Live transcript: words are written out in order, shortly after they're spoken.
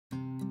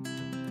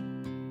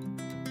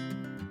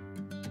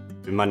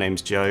My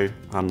name's Joe.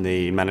 I'm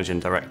the Managing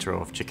Director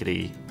of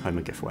Chickidee Home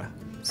and Giftware.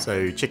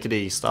 So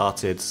Chickidee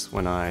started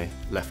when I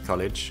left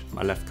college.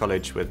 I left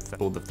college with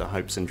all of the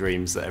hopes and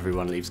dreams that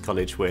everyone leaves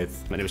college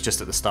with, and it was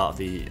just at the start of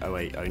the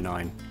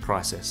 08-09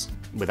 crisis.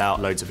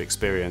 Without loads of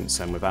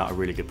experience and without a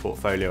really good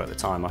portfolio at the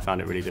time, I found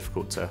it really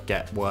difficult to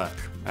get work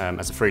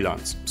as a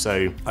freelance.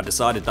 So I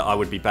decided that I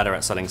would be better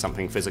at selling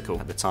something physical.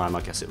 At the time,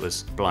 I guess it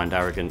was blind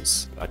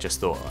arrogance. I just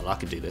thought, well, I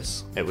could do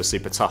this. It was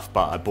super tough,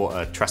 but I bought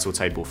a trestle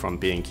table from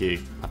B&Q.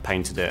 I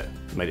painted it,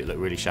 made it look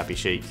really shabby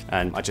chic,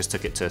 and I just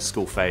took it to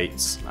school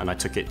fetes and I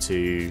took it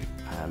to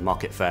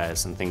market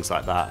fairs and things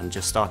like that, and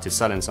just started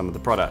selling some of the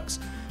products.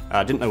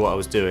 I didn't know what I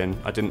was doing.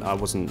 I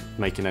wasn't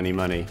making any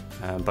money,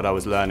 but I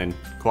was learning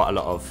quite a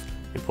lot of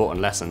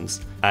important lessons.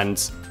 And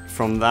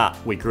from that,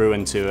 we grew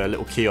into a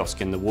little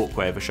kiosk in the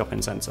walkway of a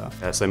shopping centre.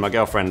 So my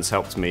girlfriend's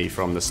helped me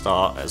from the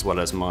start, as well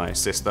as my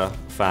sister,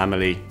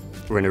 family.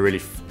 We're in a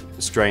really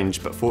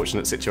strange but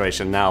fortunate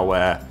situation now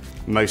where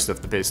most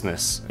of the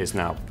business is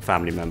now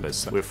family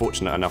members. We're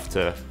fortunate enough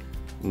to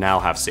now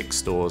have 6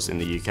 stores in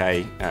the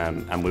UK,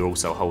 and we're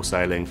also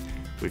wholesaling.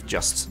 We've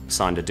just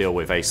signed a deal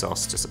with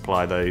ASOS to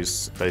supply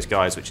those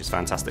guys, which is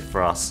fantastic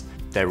for us.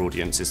 Their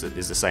audience is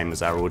the same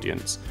as our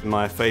audience.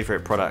 My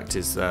favourite product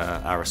is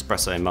our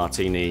espresso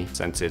martini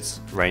scented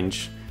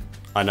range.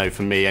 I know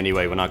for me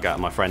anyway, when I go out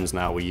with my friends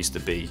now, we used to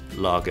be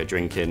lager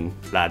drinking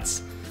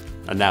lads,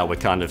 and now we're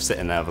kind of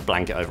sitting there with a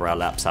blanket over our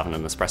laps having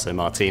an espresso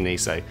martini.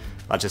 So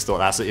I just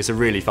thought it's a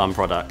really fun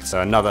product.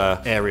 So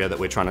another area that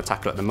we're trying to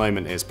tackle at the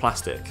moment is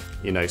plastic.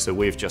 So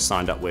we've just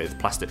signed up with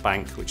Plastic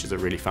Bank, which is a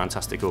really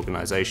fantastic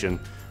organisation,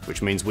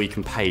 which means we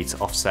can pay to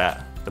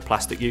offset the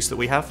plastic use that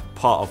we have.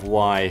 Part of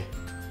why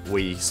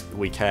we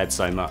cared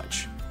so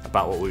much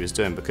about what we was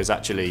doing, because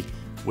actually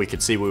we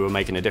could see we were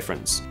making a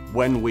difference.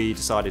 When we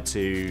decided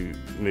to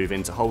move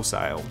into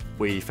wholesale,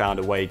 we found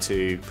a way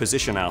to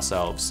position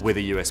ourselves with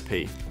a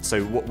USP.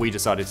 So what we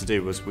decided to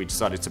do was we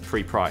decided to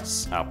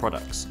pre-price our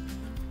products.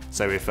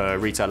 So if a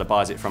retailer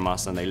buys it from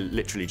us and they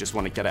literally just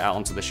want to get it out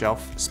onto the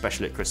shelf,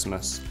 especially at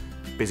Christmas,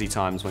 busy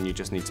times when you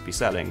just need to be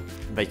selling,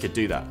 they could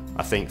do that.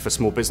 I think for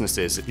small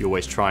businesses, you're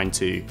always trying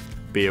to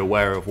be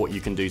aware of what you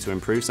can do to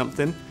improve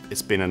something.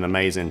 It's been an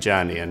amazing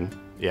journey, and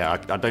yeah,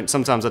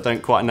 sometimes I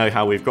don't quite know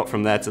how we've got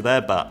from there to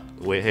there, but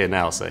we're here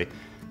now, so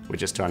we're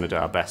just trying to do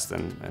our best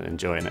and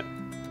enjoying it.